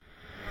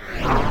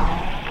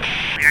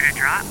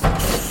drop.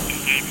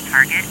 Engage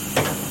target.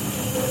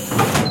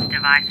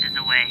 Device is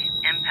away.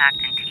 Impact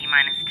in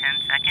T-minus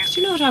 10 seconds. Do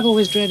you know what I've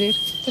always dreaded?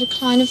 The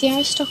decline of the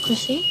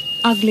aristocracy.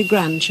 Ugly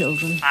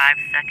grandchildren. 5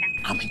 seconds.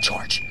 I'm in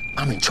charge.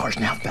 I'm in charge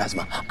now,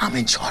 Phasma. I'm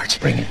in charge.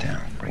 Bring it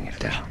down. Bring it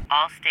down.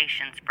 All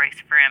stations brace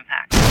for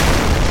impact.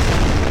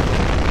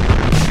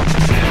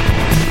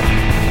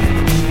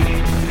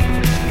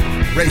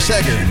 Ray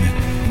Seggern,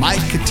 Mike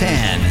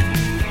Catan.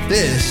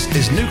 This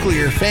is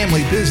Nuclear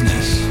Family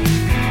Business.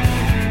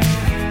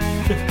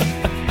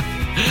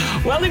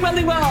 Well,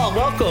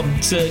 welcome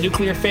to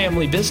Nuclear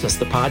Family Business,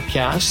 the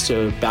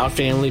podcast about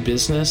family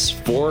business,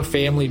 for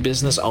family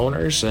business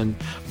owners, and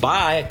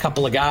by a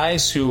couple of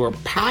guys who are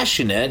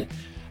passionate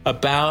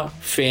about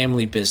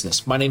family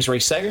business. My name's Ray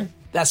Seggern.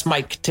 That's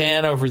Mike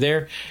Catan over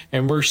there,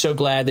 and we're so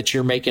glad that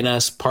you're making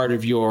us part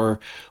of your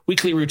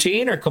weekly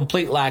routine or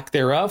complete lack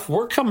thereof.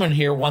 We're coming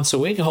here once a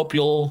week. I hope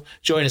you'll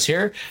join us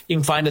here. You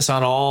can find us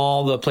on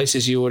all the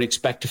places you would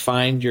expect to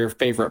find your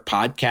favorite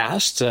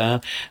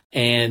podcast.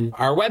 And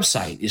our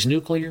website is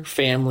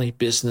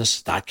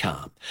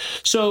nuclearfamilybusiness.com.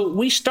 So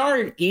we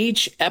start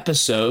each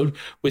episode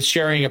with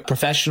sharing a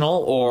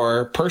professional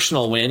or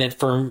personal win. And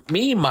for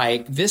me,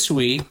 Mike, this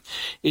week,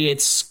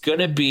 it's going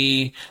to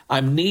be,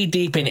 I'm knee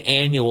deep in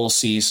annual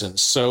season.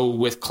 So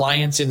with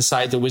clients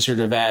inside the Wizard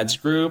of Ads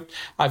group,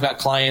 I've got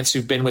clients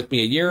who've been with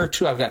me a year or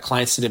two. I've got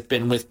clients that have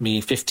been with me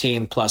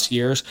 15 plus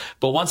years.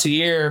 But once a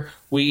year,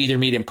 we either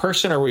meet in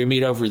person or we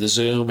meet over the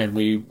Zoom and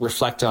we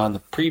reflect on the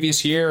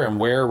previous year and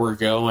where we're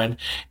going.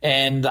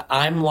 And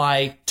I'm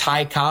like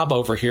Ty Cobb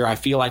over here, I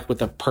feel like,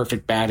 with a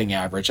perfect batting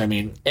average. I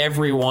mean,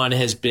 everyone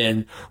has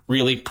been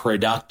really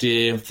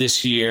productive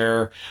this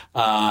year.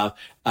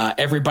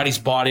 Everybody's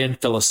bought in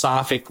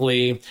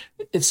philosophically.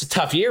 It's a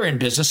tough year in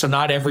business, so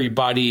not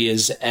everybody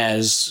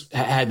has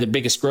had the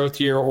biggest growth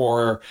year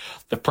or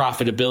the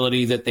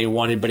profitability that they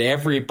wanted, but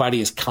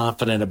everybody is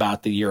confident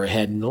about the year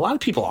ahead. And a lot of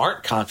people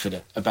aren't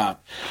confident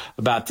about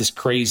this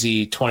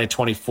crazy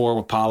 2024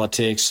 with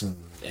politics and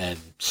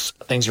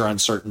things are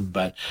uncertain,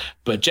 but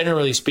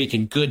generally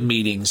speaking, good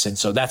meetings. And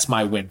so that's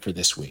my win for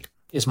this week,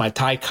 is my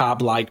Ty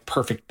Cobb-like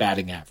perfect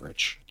batting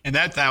average. And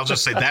that, I'll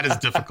just say, that is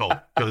difficult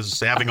because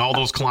having all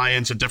those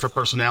clients and different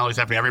personalities,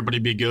 having everybody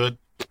be good,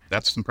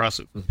 that's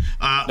impressive. No,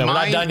 we're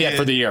not done yet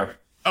for the year.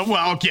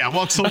 Well, yeah,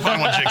 well, still, I don't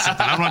want to jinx it.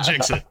 I don't want to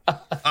jinx it. Put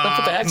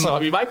the X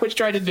on me, Mike. What you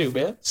trying to do,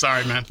 man?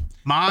 Sorry, man.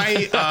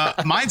 Mine's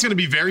going to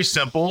be very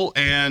simple.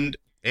 And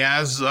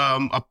as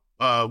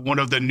one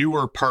of the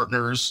newer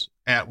partners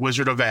at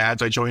Wizard of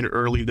Ads, I joined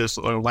early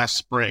last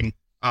spring.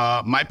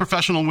 My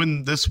professional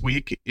win this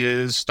week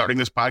is starting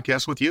this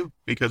podcast with you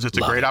because it's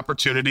a great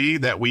opportunity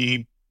that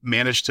we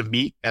managed to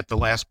meet at the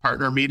last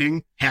partner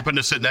meeting. Happened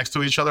to sit next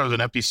to each other. There was an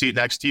empty seat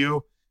next to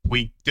you.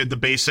 We did the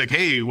basic,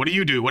 hey, what do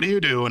you do? What do you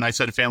do? And I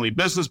said family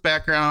business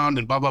background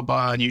and blah, blah,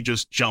 blah. And you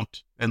just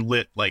jumped and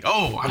lit like,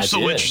 oh, I'm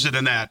so interested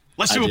in that.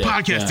 Let's do a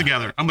podcast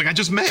together. I'm like, I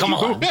just met you. Come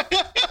on.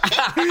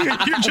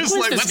 You're just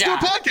like, let's do a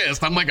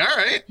podcast. I'm like, all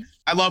right.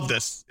 I love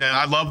this. And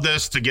I love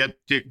this to get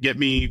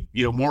me,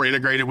 more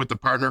integrated with the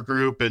partner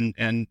group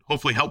and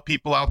hopefully help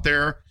people out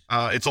there.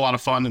 It's a lot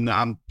of fun.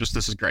 And this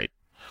is great.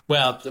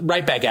 Well,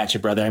 right back at you,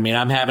 brother. I mean,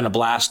 I'm having a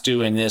blast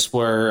doing this.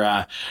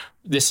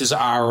 This is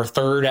our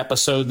third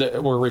episode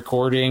that we're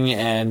recording.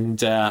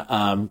 And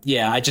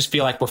I just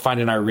feel like we're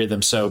finding our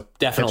rhythm. So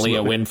definitely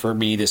a win for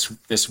me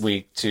this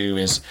week, too,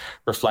 is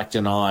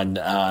reflecting on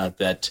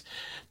that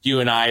you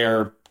and I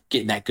are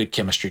getting that good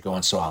chemistry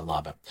going. So I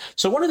love it.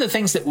 So one of the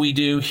things that we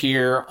do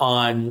here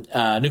on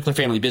Nuclear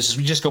Family Business,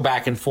 we just go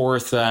back and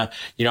forth. I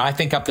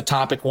think up the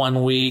topic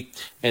one week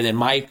and then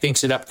Mike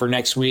thinks it up for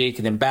next week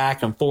and then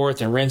back and forth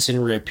and rinse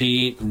and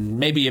repeat. And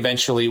maybe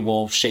eventually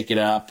we'll shake it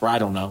up, or I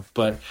don't know.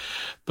 But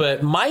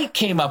Mike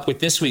came up with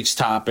this week's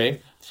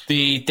topic.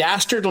 The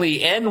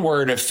dastardly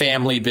N-word of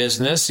family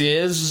business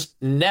is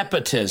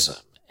nepotism.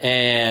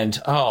 And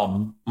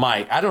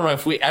Mike, I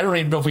don't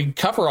even know if we can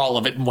cover all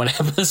of it in one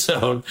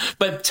episode.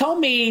 But tell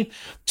me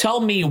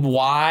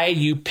why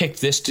you picked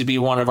this to be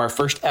one of our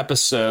first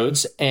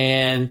episodes,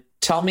 and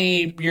tell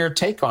me your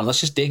take on it.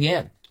 Let's just dig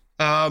in.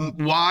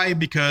 Why?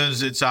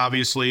 Because it's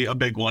obviously a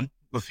big one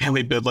with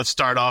family bid. Let's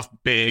start off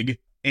big.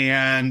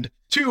 And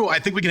two, I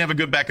think we can have a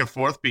good back and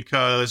forth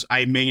because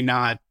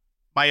my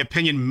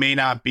opinion may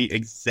not be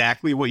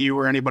exactly what you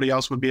or anybody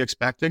else would be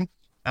expecting.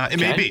 It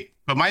may be,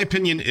 but my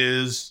opinion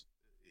is.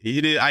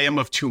 I am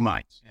of two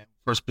minds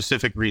for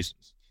specific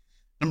reasons.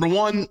 Number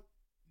one,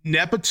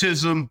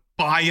 nepotism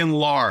by and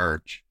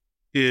large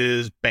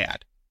is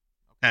bad.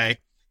 Okay.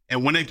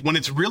 And when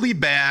it's really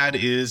bad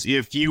is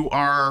if you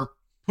are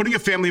putting a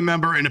family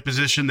member in a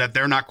position that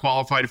they're not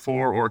qualified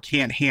for or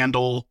can't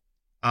handle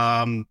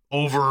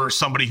over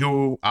somebody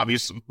who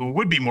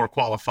would be more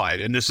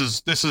qualified. And this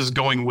is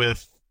going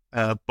with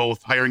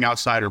both hiring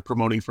outside or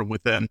promoting from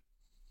within.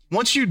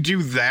 Once you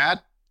do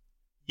that,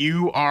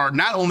 you are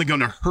not only going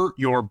to hurt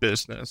your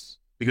business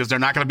because they're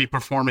not going to be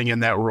performing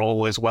in that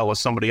role as well as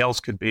somebody else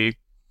could be.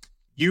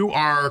 You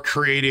are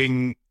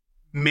creating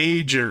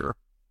major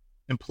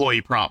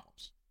employee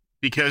problems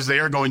because they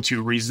are going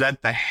to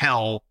resent the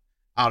hell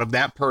out of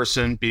that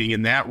person being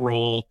in that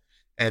role.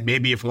 And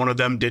maybe if one of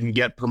them didn't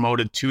get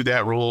promoted to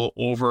that role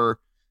over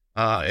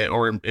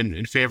or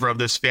in favor of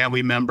this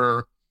family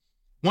member,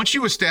 once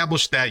you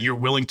establish that you're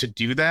willing to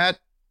do that,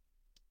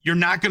 you're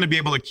not going to be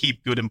able to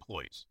keep good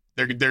employees.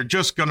 They're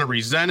just going to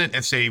resent it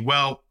and say,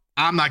 well,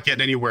 I'm not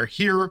getting anywhere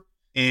here.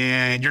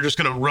 And you're just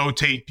going to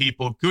rotate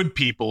people, good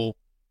people,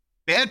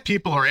 bad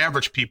people or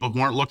average people who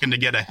aren't looking to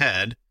get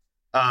ahead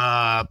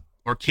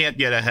or can't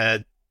get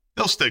ahead.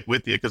 They'll stick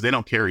with you because they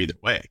don't care either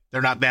way.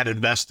 They're not that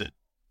invested.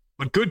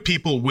 But good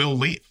people will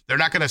leave. They're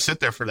not going to sit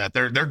there for that.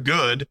 They're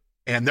good,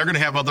 and they're going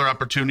to have other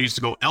opportunities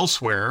to go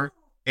elsewhere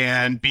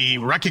and be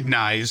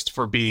recognized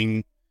for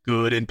being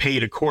good and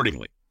paid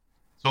accordingly.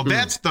 So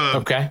that's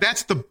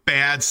the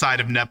bad side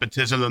of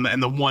nepotism,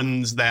 and the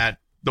one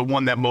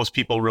that most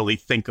people really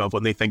think of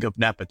when they think of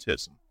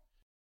nepotism.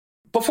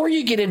 Before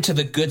you get into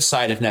the good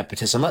side of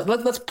nepotism,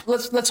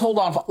 let's hold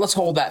on. Let's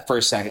hold that for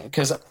a second,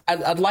 because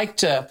I'd like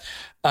to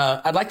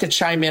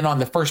chime in on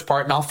the first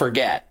part, and I'll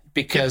forget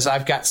because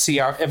I've got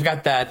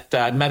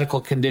that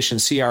medical condition,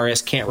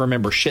 CRS, can't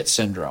remember shit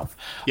syndrome.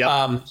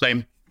 Yeah,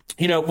 same.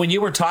 When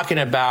you were talking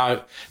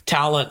about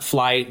talent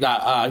flight,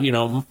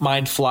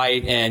 mind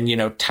flight,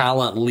 and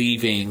talent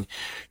leaving.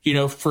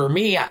 For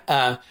me,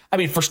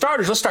 for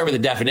starters, let's start with the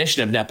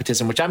definition of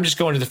nepotism, which I'm just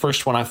going to the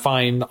first one I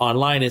find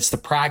online. It's the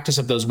practice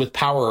of those with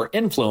power or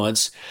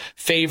influence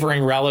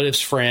favoring relatives,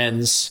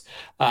 friends,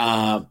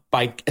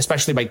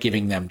 especially by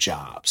giving them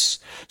jobs.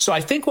 So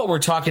I think what we're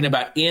talking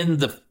about in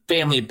the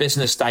family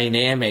business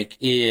dynamic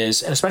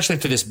is, and especially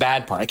for this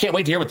bad part, I can't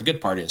wait to hear what the good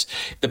part is.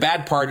 The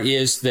bad part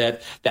is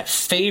that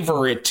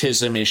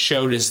favoritism is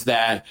showed as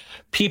that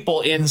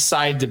people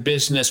inside the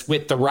business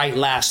with the right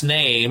last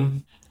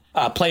name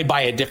play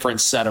by a different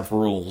set of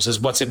rules is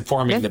what's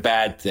informing the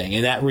bad thing,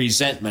 and that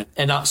resentment.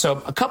 And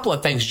so a couple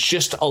of things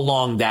just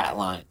along that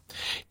line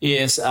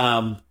is,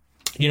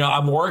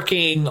 I'm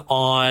working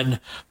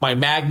on my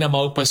magnum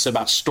opus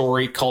about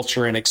story,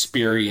 culture, and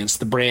experience,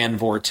 the Brand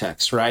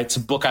Vortex, right? It's a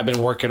book I've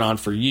been working on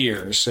for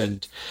years,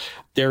 and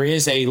there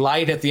is a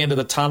light at the end of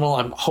the tunnel.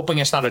 I'm hoping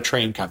it's not a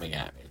train coming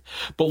at me.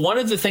 But one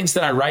of the things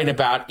that I write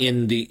about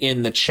in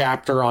the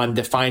chapter on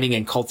defining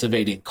and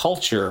cultivating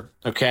culture,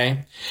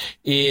 okay,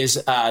 is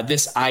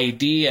this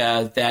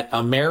idea that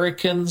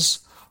Americans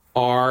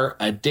are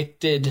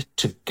addicted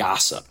to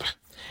gossip.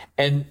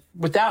 And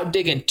without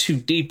digging too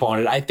deep on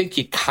it, I think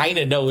you kind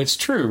of know it's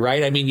true,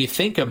 right? I mean, you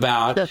think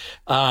about,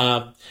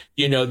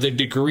 the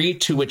degree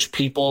to which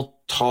people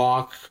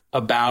talk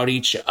about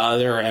each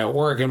other at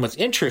work. And what's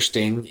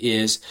interesting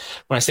is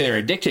when I say they're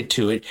addicted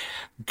to it,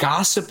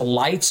 gossip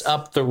lights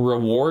up the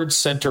reward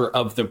center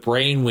of the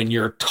brain when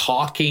you're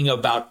talking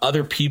about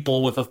other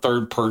people with a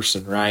third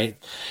person, right?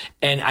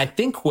 And I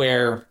think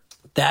where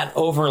that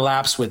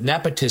overlaps with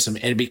nepotism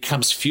and it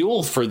becomes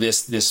fuel for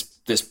this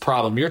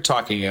problem you're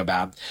talking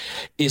about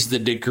is the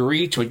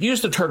degree to it.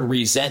 Use the term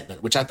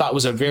resentment, which I thought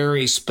was a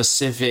very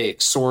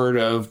specific sort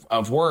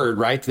of word,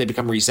 right? They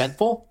become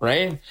resentful,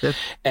 right? Yep.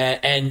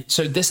 And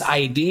so this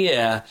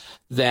idea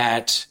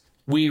that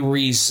we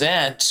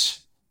resent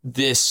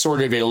this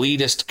sort of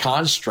elitist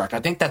construct, I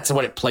think that's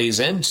what it plays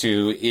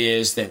into,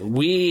 is that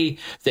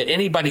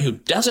anybody who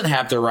doesn't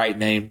have the right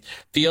name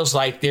feels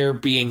like they're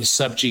being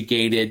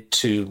subjugated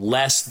to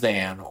less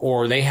than,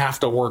 or they have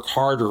to work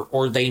harder,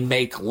 or they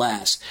make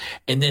less.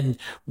 And then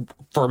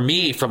for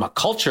me, from a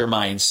culture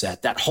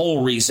mindset, that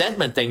whole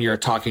resentment thing you're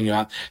talking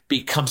about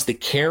becomes the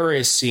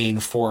kerosene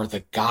for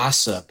the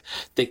gossip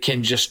that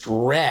can just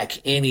wreck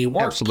any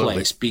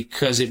workplace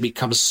because it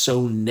becomes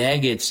so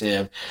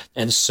negative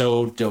and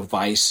so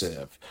divisive.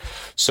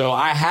 So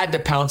I had to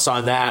pounce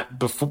on that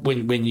before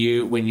when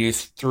you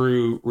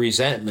threw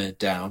resentment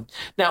down.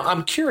 Now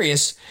I'm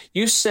curious.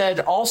 You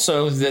said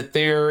also that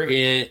there,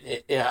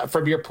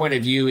 from your point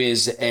of view,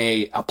 is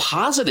a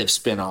positive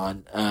spin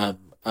on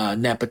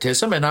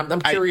nepotism, and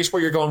I'm curious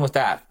where you're going with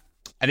that.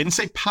 I didn't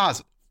say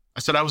positive. I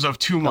said I was of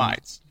two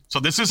minds.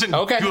 So this isn't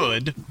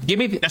good.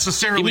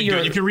 Necessarily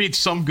good. You can read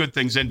some good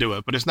things into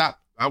it, but it's not.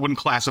 I wouldn't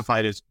classify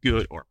it as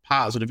good or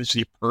positive. It's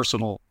your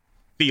personal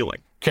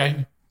feeling.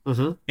 Okay.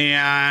 Mm-hmm.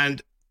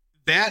 And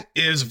that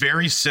is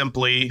very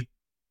simply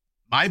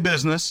my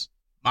business,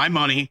 my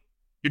money.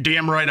 You're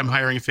damn right I'm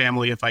hiring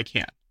family if I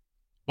can,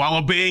 while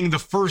obeying the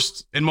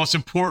first and most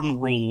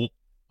important rule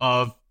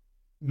of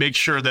make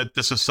sure that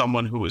this is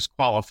someone who is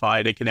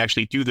qualified and can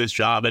actually do this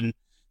job and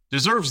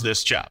deserves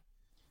this job.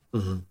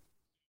 Mm-hmm.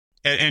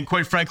 And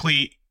quite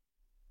frankly,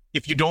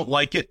 if you don't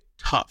like it,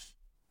 tough.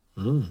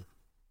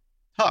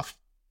 Tough.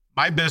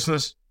 My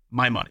business,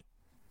 my money.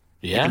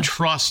 Yeah. You can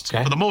trust,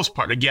 for the most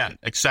part, again,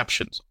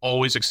 exceptions,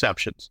 always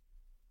exceptions.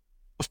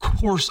 Of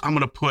course, I'm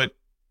going to put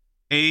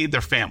A,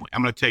 their family.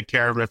 I'm going to take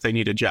care of it if they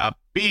need a job.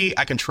 B,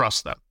 I can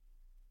trust them.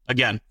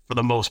 Again, for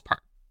the most part.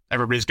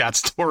 Everybody's got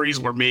stories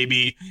where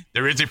maybe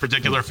there is a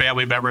particular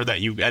family member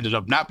that you ended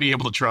up not being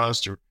able to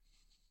trust or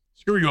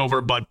screw you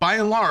over. But by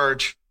and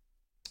large,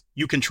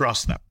 you can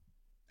trust them.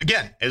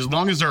 Again, as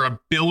long as their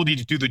ability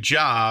to do the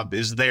job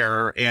is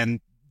there and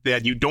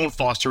that you don't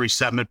foster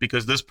resentment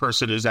because this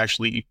person is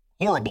actually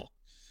horrible,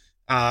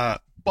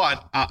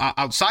 But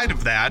outside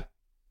of that,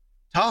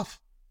 tough.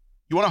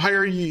 You want to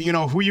hire,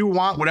 who you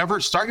want, whatever,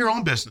 start your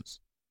own business.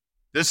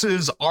 This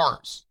is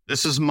ours.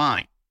 This is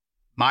mine.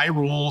 My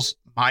rules,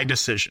 my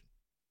decision.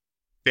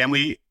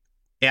 Family,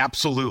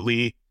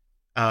 absolutely.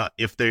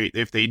 If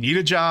they need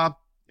a job,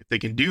 if they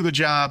can do the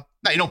job,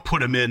 now you don't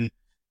put them in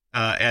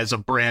as a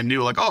brand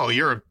new, like, oh,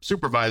 you're a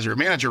supervisor or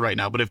manager right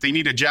now. But if they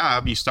need a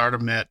job, you start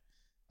them at,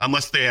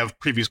 unless they have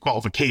previous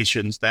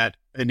qualifications that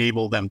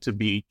enable them to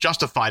be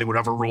justified in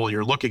whatever role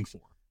you're looking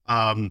for.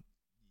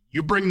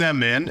 You bring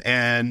them in,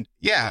 and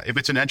yeah, if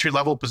it's an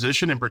entry-level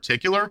position in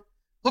particular,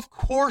 of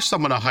course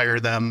I'm going to hire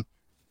them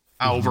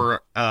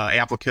over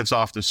applicants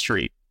off the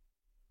street.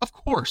 Of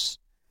course.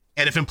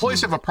 And if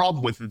employees have a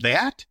problem with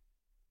that,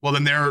 well,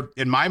 then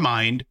in my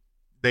mind,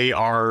 they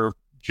are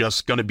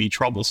just going to be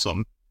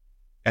troublesome,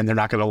 and they're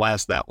not going to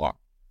last that long.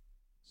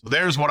 So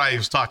there's what I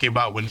was talking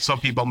about when some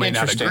people may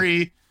not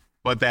agree,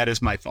 but that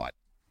is my thought.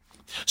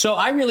 So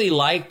I really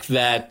like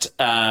that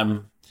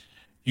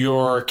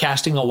you're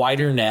casting a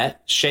wider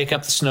net, shake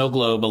up the snow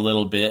globe a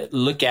little bit,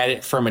 look at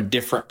it from a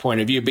different point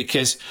of view,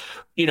 because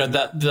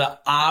the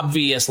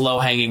obvious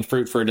low-hanging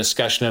fruit for a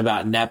discussion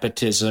about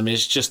nepotism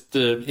is just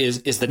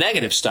the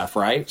negative stuff,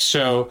 right?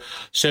 So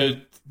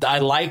I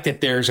like that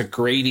there's a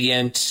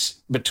gradient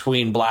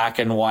between black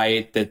and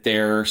white, that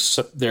there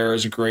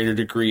is a greater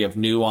degree of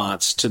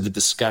nuance to the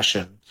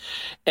discussion.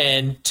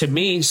 And to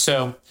me,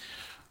 so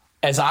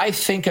as I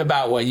think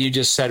about what you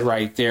just said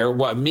right there,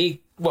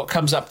 what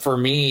comes up for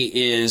me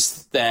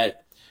is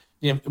that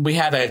we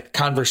had a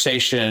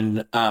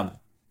conversation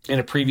in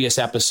a previous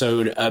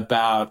episode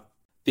about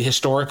the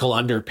historical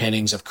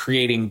underpinnings of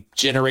creating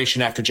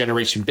generation after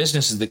generation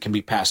businesses that can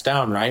be passed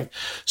down, right?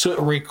 So it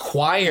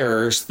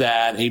requires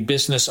that a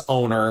business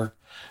owner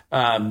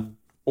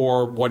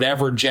or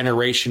whatever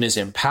generation is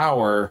in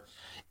power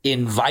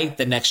invite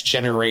the next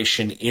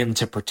generation in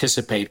to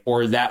participate,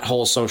 or that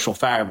whole social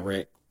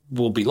fabric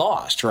will be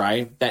lost,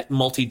 right? That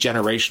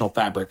multi-generational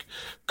fabric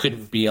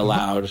couldn't be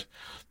allowed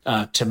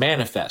to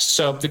manifest.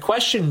 So the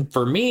question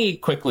for me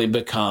quickly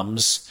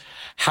becomes,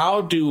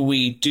 how do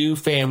we do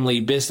family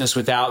business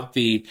without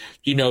the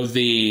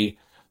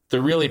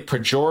really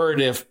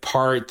pejorative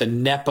part, the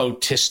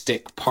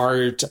nepotistic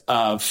part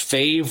of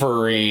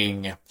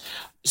favoring?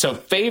 So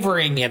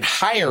favoring and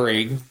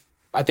hiring,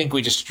 I think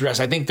we just addressed.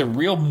 I think the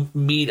real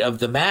meat of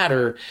the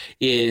matter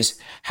is,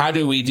 how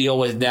do we deal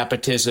with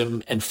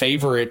nepotism and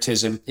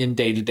favoritism in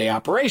day-to-day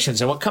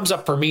operations? And what comes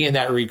up for me in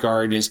that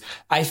regard is,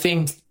 I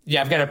think,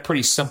 I've got a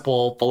pretty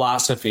simple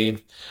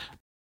philosophy.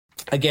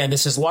 Again,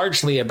 this is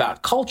largely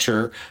about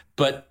culture,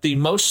 but the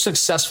most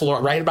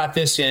successful, write about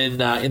this in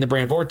the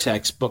Brand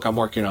Vortex book I'm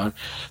working on,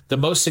 the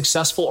most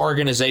successful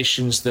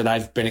organizations that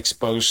I've been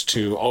exposed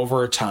to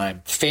over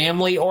time,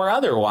 family or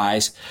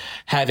otherwise,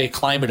 have a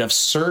climate of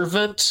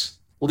servant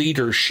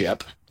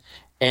leadership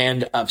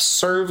and of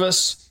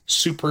service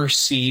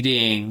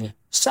superseding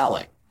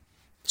selling.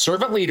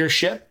 Servant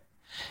leadership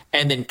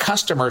and then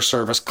customer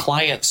service,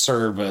 client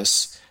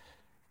service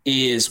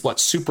is what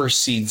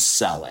supersedes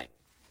selling.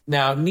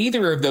 Now,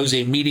 neither of those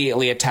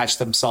immediately attach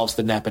themselves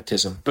to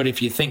nepotism, but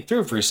if you think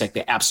through for a sec,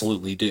 they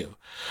absolutely do.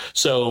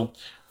 So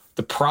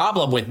the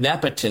problem with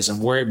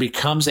nepotism, where it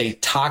becomes a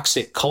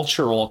toxic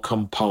cultural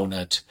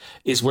component,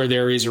 is where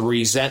there is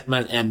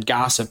resentment and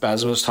gossip,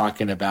 as I was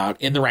talking about,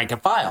 in the rank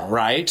and file,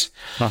 right?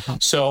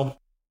 So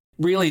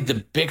really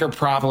the bigger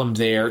problem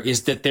there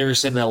is that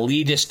there's an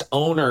elitist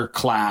owner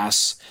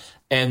class,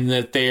 and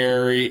that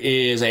there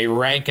is a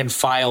rank and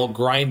file,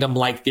 grind them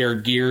like they're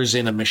gears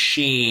in a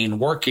machine,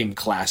 working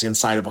class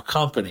inside of a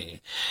company.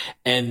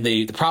 And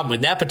the problem with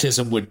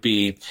nepotism would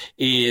be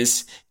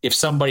is if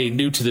somebody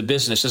new to the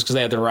business, just because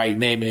they have the right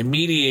name,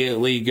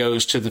 immediately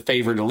goes to the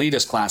favored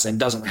elitist class and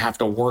doesn't have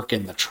to work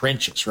in the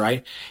trenches,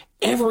 right?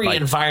 Every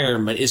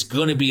environment is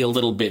going to be a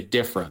little bit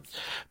different.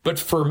 But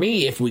for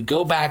me, if we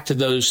go back to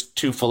those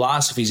two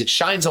philosophies, it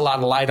shines a lot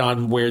of light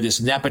on where this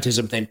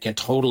nepotism thing can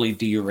totally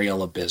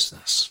derail a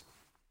business.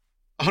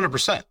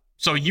 100%.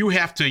 So you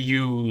have to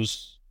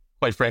use,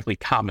 quite frankly,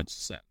 common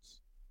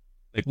sense.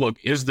 Like, look,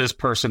 is this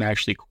person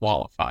actually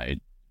qualified?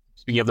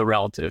 Speaking of the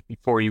relative,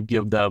 before you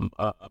give them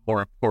a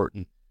more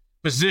important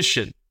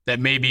position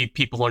that maybe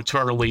people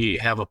internally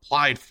have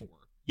applied for,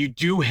 you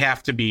do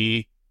have to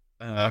be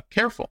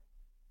careful.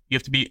 You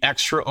have to be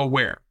extra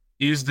aware.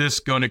 Is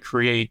this going to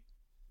create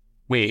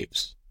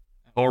waves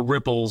or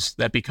ripples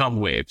that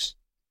become waves?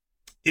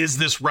 Is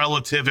this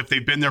relative, if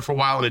they've been there for a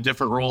while in a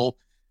different role,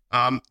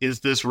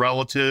 is this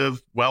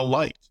relative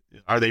well-liked?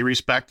 Are they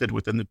respected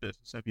within the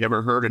business? Have you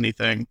ever heard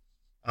anything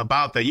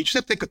about that? You just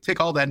have to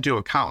take all that into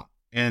account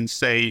and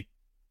say,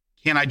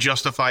 can I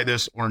justify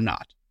this or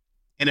not?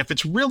 And if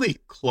it's really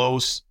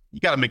close, you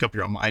got to make up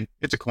your own mind.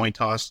 It's a coin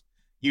toss.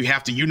 You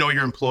have to,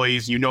 your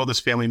employees, this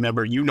family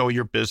member,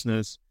 your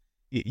business.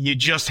 You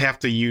just have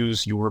to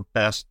use your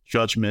best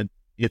judgment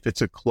if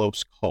it's a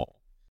close call.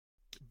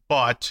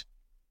 But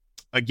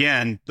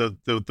again,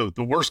 the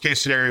worst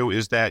case scenario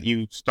is that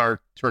you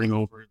start turning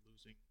over and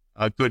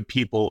losing good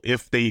people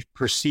if they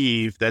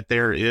perceive that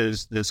there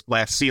is this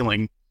glass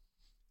ceiling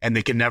and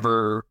they can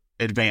never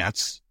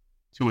advance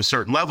to a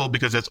certain level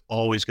because that's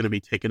always going to be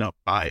taken up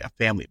by a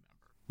family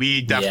member.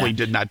 We definitely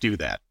did not do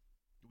that.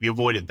 We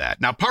avoided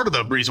that. Now, part of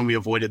the reason we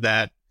avoided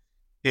that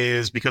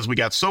is because we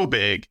got so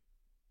big,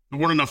 there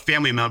weren't enough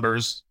family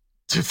members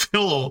to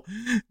fill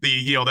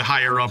the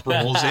higher up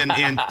roles.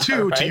 And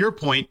two, right? To your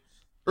point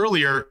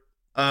earlier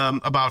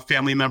about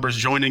family members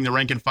joining the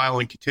rank and file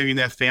and continuing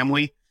that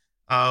family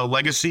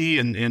legacy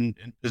and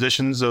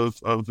positions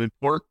of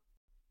import,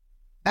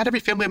 not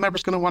every family member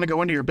is going to want to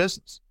go into your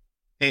business.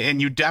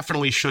 And you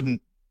definitely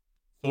shouldn't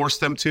force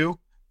them to,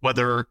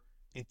 whether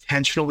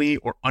intentionally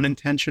or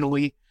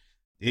unintentionally.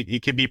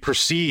 It can be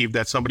perceived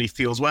that somebody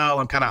feels, well,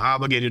 I'm kind of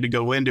obligated to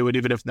go into it,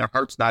 even if their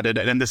heart's not in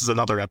it. And this is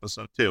another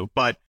episode too.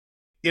 But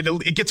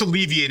it gets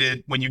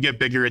alleviated when you get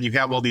bigger and you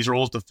have all these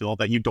roles to fill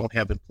that you don't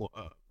have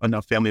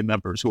enough family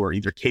members who are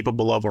either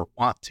capable of or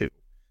want to,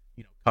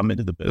 come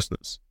into the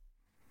business.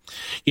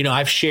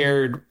 I've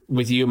shared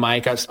with you,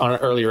 Mike, on an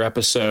earlier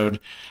episode,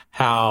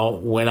 how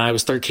when I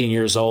was 13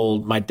 years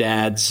old, my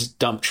dad's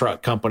dump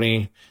truck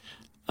company,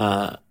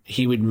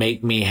 he would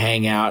make me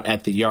hang out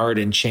at the yard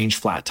and change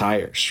flat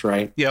tires,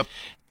 right? Yep.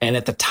 And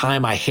at the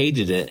time, I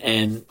hated it.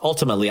 And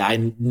ultimately,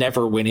 I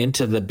never went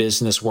into the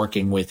business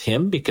working with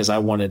him because I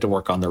wanted to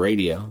work on the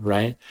radio,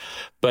 right?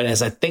 But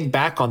as I think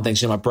back on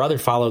things, my brother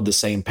followed the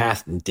same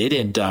path and did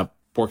end up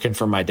working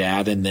for my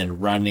dad and then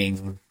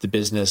running the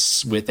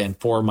business with and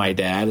for my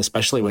dad,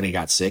 especially when he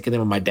got sick. And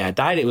then when my dad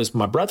died, it was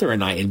my brother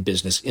and I in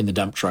business, in the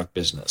dump truck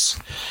business.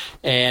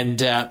 And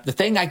the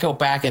thing I go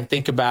back and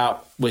think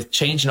about with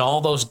changing all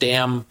those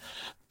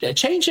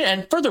changing,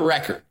 and for the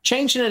record,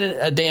 changing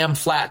a damn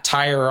flat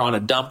tire on a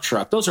dump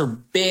truck, those are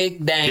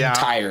big dang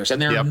tires, and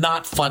they're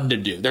not fun to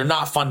do. They're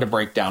not fun to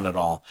break down at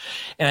all.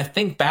 And I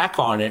think back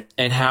on it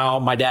and how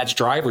my dad's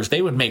drivers, they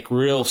would make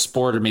real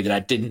sport of me that I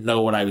didn't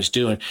know what I was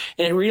doing.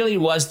 And it really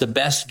was the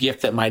best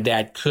gift that my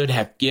dad could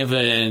have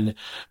given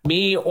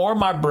me or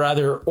my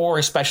brother, or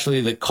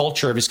especially the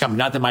culture of his company.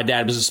 Not that my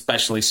dad was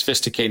especially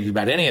sophisticated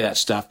about any of that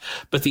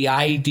stuff, but the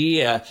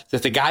idea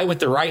that the guy with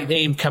the right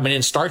name coming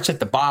in starts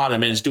at the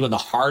bottom and is doing the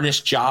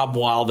hardest job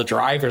while the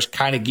drivers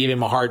kind of give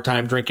him a hard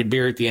time drinking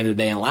beer at the end of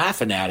the day and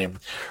laughing at him,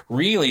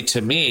 really, to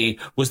me,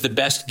 was the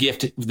best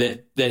gift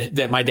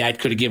that my dad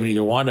could have given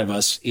either one of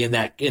us in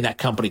that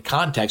company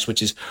context,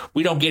 which is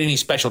we don't get any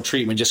special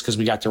treatment just because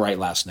we got the right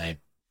last name.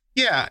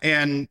 Yeah.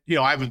 And,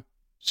 I have a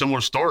similar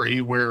story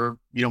where,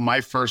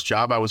 my first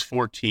job, I was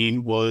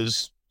 14,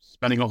 was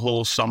spending a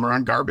whole summer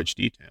on garbage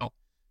detail.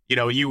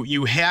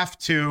 You have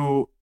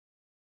to,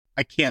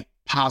 I can't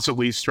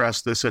possibly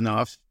stress this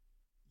enough.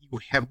 You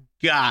have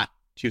got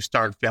to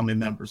start family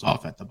members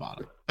off at the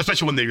bottom,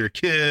 especially when they're your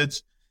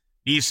kids,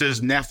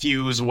 nieces,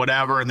 nephews,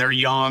 whatever, and they're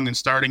young and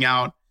starting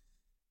out.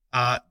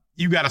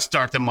 You got to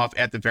start them off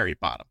at the very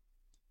bottom.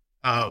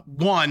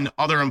 One,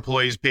 other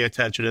employees pay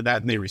attention to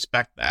that and they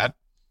respect that.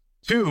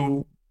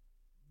 Two,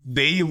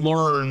 they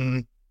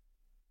learn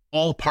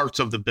all parts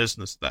of the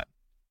business then.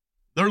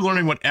 They're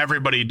learning what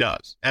everybody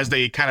does as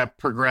they kind of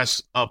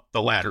progress up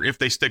the ladder. If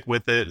they stick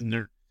with it and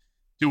they're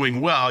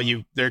doing well,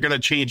 they're going to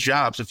change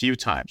jobs a few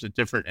times and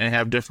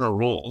have different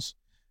roles.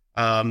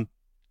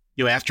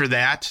 After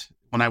that,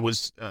 when I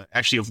was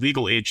actually of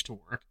legal age to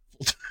work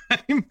full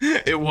time,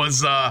 it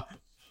was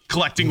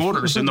collecting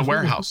orders in the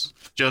warehouse,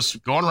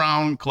 just going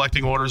around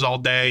collecting orders all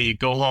day. You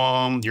go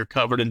home, you're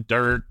covered in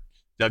dirt,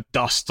 the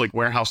dust, like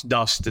warehouse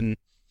dust and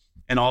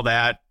all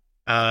that.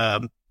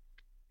 And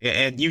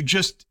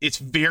it's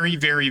very,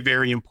 very,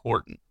 very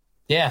important.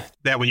 Yeah.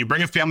 That when you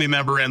bring a family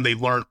member in, they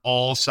learn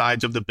all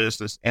sides of the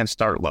business and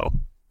start low.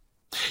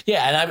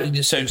 Yeah.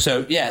 And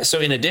so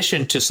in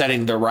addition to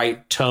setting the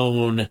right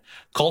tone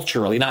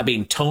culturally, not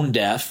being tone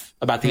deaf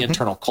about the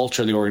internal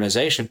culture of the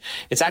organization,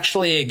 it's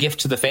actually a gift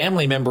to the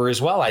family member as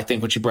well. I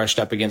think what you brushed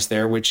up against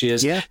there, which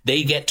is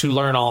they get to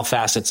learn all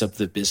facets of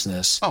the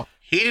business. Oh,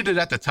 hated it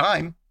at the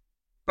time,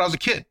 but I was a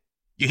kid.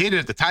 You hate it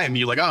at the time.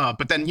 You're like, oh,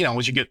 but then,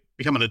 as you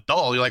become an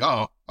adult, you're like,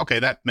 oh, okay,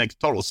 that makes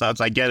total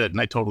sense. I get it.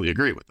 And I totally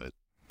agree with it.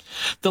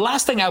 The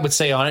last thing I would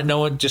say on it,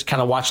 Noah, just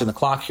kind of watching the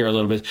clock here a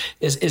little bit,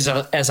 is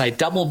as I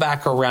double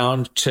back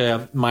around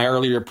to my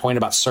earlier point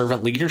about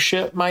servant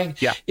leadership, Mike,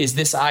 is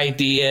this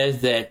idea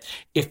that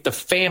if the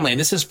family, and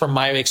this is from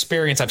my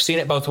experience, I've seen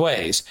it both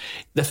ways,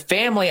 the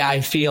family,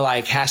 I feel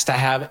like, has to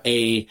have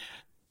a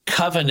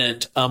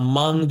covenant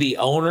among the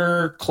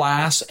owner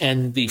class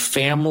and the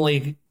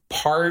family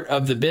part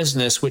of the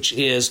business, which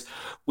is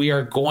we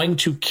are going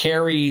to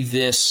carry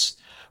this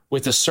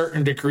with a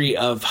certain degree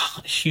of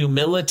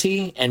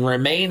humility and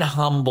remain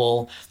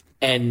humble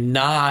and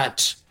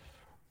not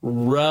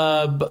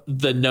rub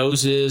the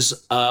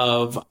noses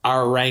of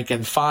our rank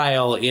and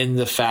file in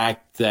the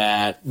fact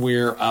that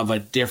we're of a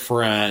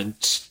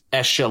different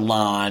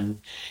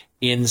echelon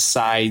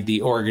inside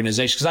the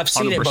organization. Because I've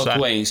seen 100%. It both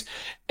ways.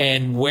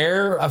 And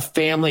where a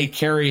family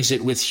carries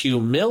it with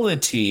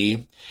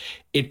humility,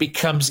 it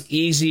becomes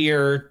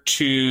easier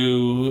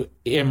to,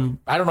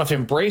 I don't know if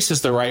embrace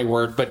is the right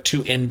word, but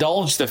to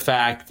indulge the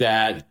fact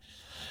that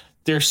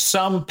there's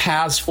some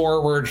paths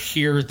forward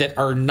here that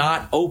are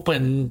not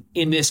open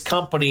in this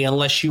company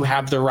unless you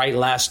have the right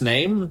last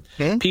name.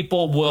 Okay.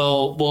 People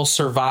will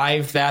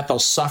survive that. They'll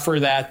suffer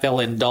that. They'll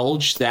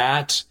indulge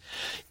that.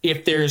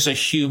 If there's a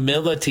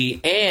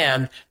humility,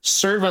 and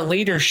servant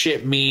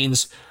leadership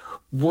means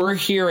we're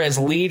here as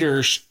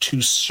leaders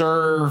to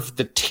serve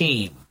the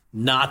team,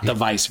 not the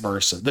vice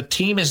versa. The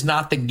team is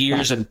not the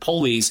gears and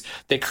pulleys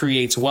that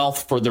creates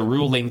wealth for the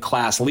ruling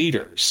class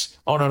leaders.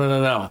 Oh,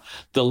 no.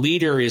 The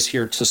leader is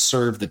here to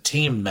serve the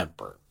team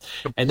member.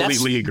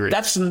 Completely agree.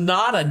 That's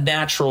not a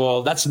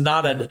natural, that's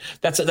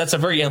a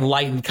very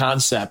enlightened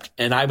concept.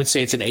 And I would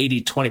say it's an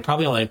 80-20,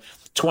 probably only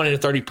 20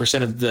 to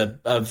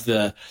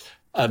 30%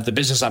 of the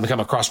business I've come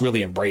across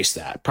really embrace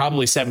that.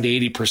 Probably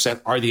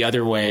 70-80% are the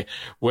other way,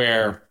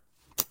 where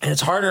and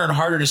it's harder and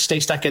harder to stay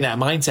stuck in that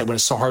mindset when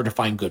it's so hard to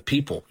find good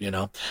people, you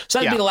know? So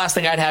that'd be the last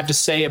thing I'd have to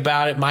say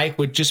about it, Mike,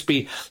 would just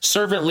be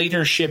servant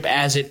leadership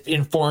as it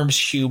informs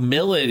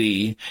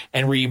humility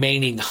and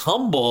remaining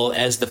humble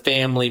as the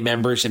family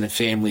members in a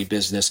family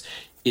business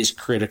is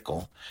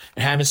critical.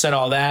 And having said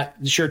all that,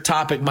 it's your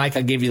topic, Mike.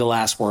 I'll give you the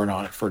last word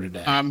on it for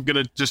today. I'm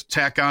going to just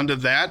tack onto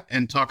that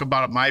and talk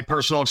about my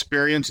personal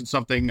experience, and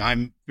something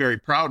I'm very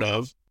proud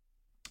of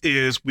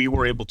is we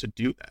were able to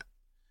do that.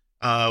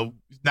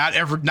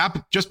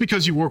 Not just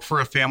because you work for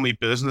a family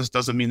business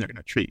doesn't mean they're going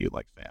to treat you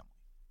like family.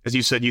 As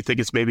you said, you think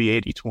it's maybe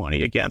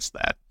 80-20 against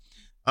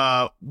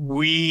that.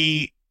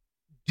 We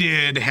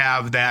did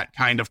have that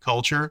kind of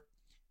culture.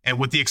 And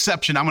with the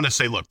exception, I'm going to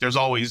say, look, there's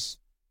always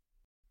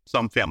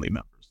some family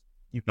members,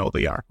 you know,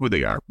 who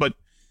they are. But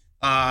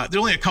there's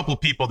only a couple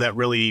of people that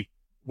really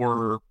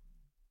were,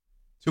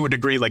 to a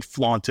degree, like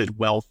flaunted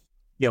wealth,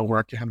 you know,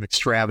 were kind of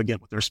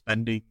extravagant with their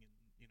spending,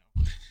 you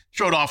know,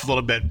 showed off a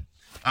little bit.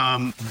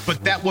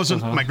 But that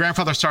wasn't, my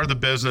grandfather started the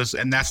business,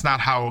 and that's not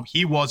how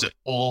he was at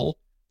all.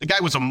 The guy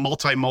was a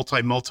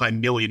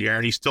multi-millionaire,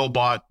 and he still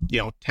bought, you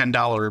know,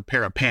 $10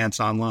 pair of pants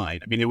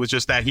online. I mean, it was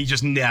just that he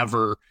just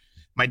never,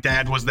 my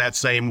dad was that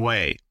same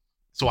way.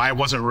 So I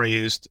wasn't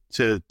raised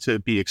to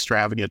be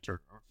extravagant or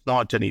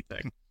flaunt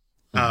anything.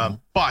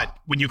 But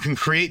when you can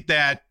create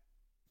that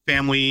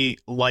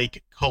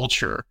family-like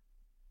culture,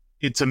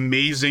 it's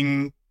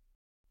amazing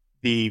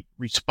the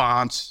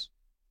response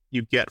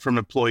you get from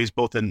employees,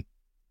 both in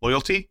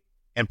loyalty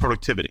and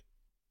productivity.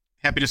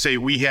 Happy to say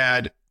we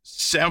had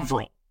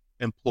several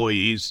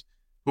employees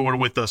who were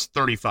with us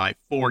 35,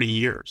 40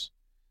 years.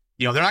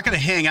 You know, they're not going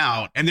to hang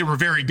out, and they were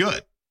very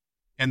good.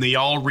 And they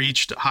all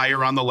reached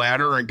higher on the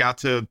ladder and got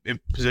to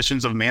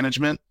positions of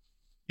management.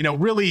 You know,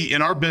 really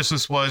in our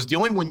business was the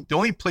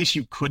only place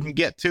you couldn't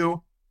get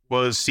to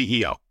was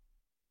CEO.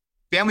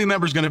 Family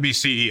member's going to be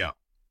CEO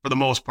for the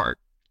most part.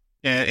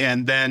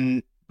 And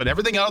then, but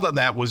everything other than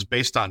that was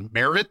based on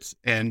merit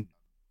and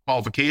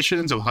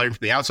qualifications of hiring from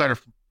the outside or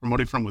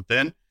promoting from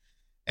within.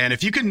 And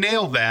if you can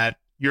nail that,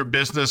 your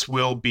business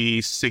will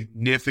be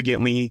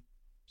significantly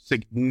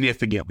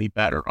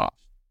better off.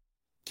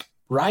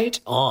 Right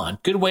on.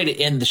 Good way to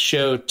end the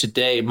show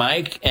today,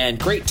 Mike. And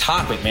great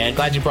topic, man.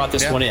 Glad you brought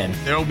this one in.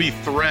 There will be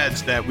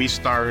threads that we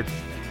start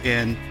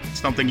in,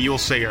 something you'll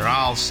say or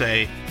I'll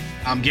say.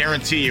 I'm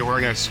guaranteeing you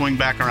we're going to swing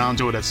back around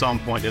to it at some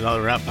point in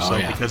another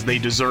episode because they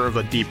deserve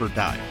a deeper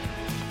dive.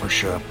 For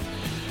sure.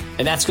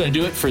 And that's going to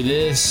do it for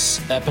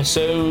this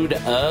episode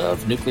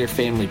of Nuclear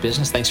Family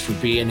Business. Thanks for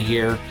being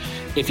here.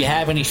 If you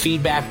have any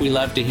feedback, we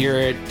love to hear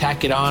it.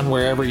 Tack it on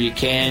wherever you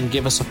can.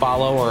 Give us a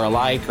follow or a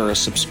like or a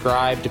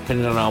subscribe,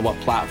 depending on what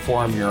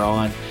platform you're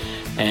on.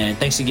 And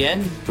thanks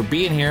again for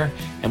being here.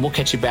 And we'll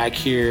catch you back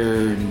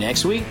here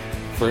next week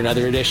for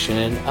another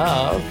edition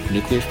of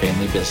Nuclear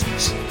Family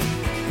Business.